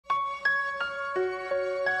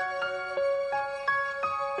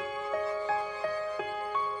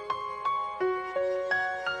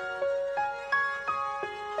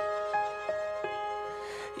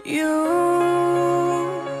You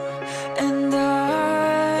and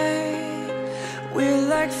we're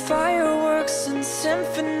like fireworks and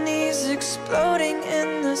symphonies exploding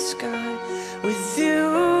in the sky. With you,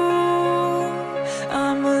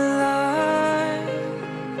 I'm alive.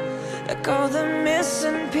 Like all the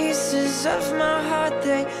missing pieces of my heart,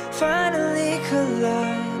 they finally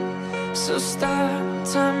collide. So stop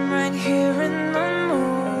time right here in the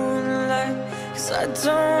moonlight, 'cause I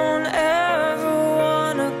don't ever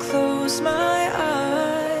wanna close my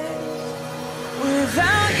eyes.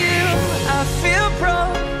 Without you, I feel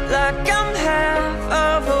broke, like I'm half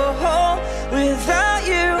of a whole. Without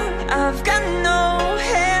you, I've got no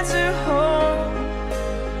hand to hold.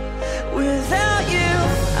 Without you,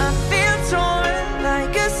 I feel torn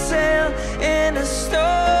like a sail in a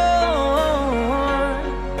storm.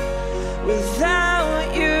 Without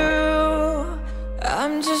you,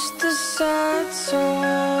 I'm just a sad song.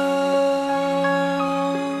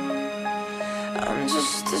 I'm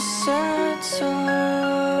just a sad song.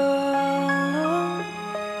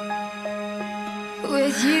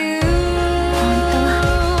 With you,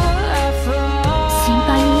 I fall.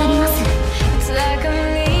 It's like I'm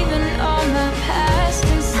leaving all my past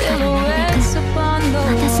and silhouettes upon the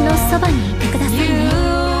wall. You,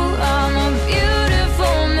 I'm a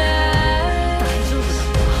beautiful mess.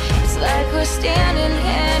 It's like we're standing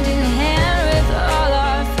hand in hand with all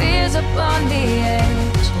our fears upon the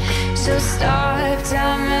edge. So stop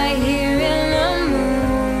time right here in the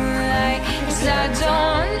moonlight, 'cause I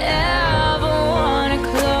don't ever wanna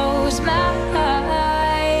close my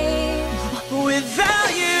eyes. Without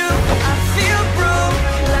you, I feel broke,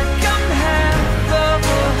 like I'm half of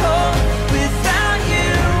a whole. Without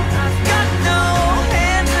you, I've got no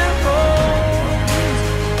hand to hold.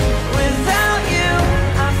 Without you,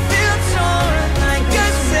 I feel torn like a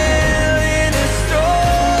sail in a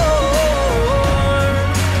storm.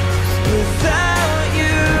 Without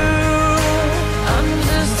you, I'm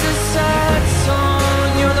just a sad song.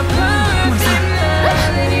 You're the perfect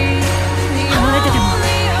melody, the only harmony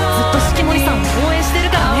I wanna hear.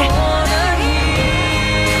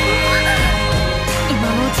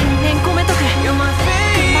 You're my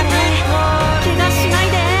favorite part.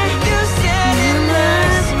 You said it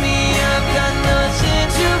left me, I've got nothing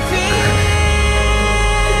to feel.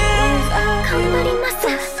 Without you,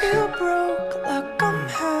 I feel broke, like I'm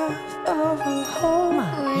half of a whole.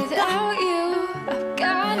 Without you, I've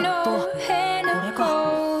got no hand to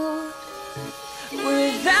hold.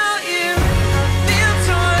 Without you, I feel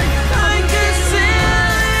torn like a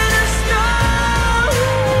sail in a storm.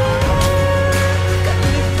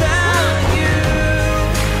 Without you,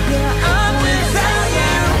 yeah, I'm without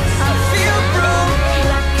you. I feel broke,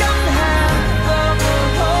 like I'm half of a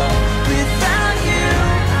whole. Without you,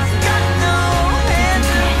 I've got no hand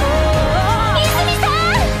to hold.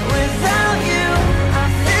 Without you, I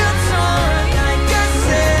feel torn like a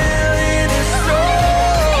sail in a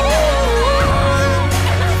storm.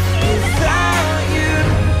 Without you,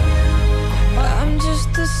 I'm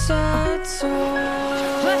just a sad song.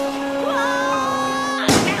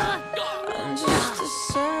 I'm just a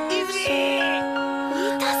sad song.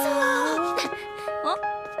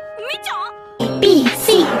 B,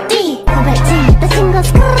 C, D 個別に私が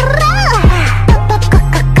スクール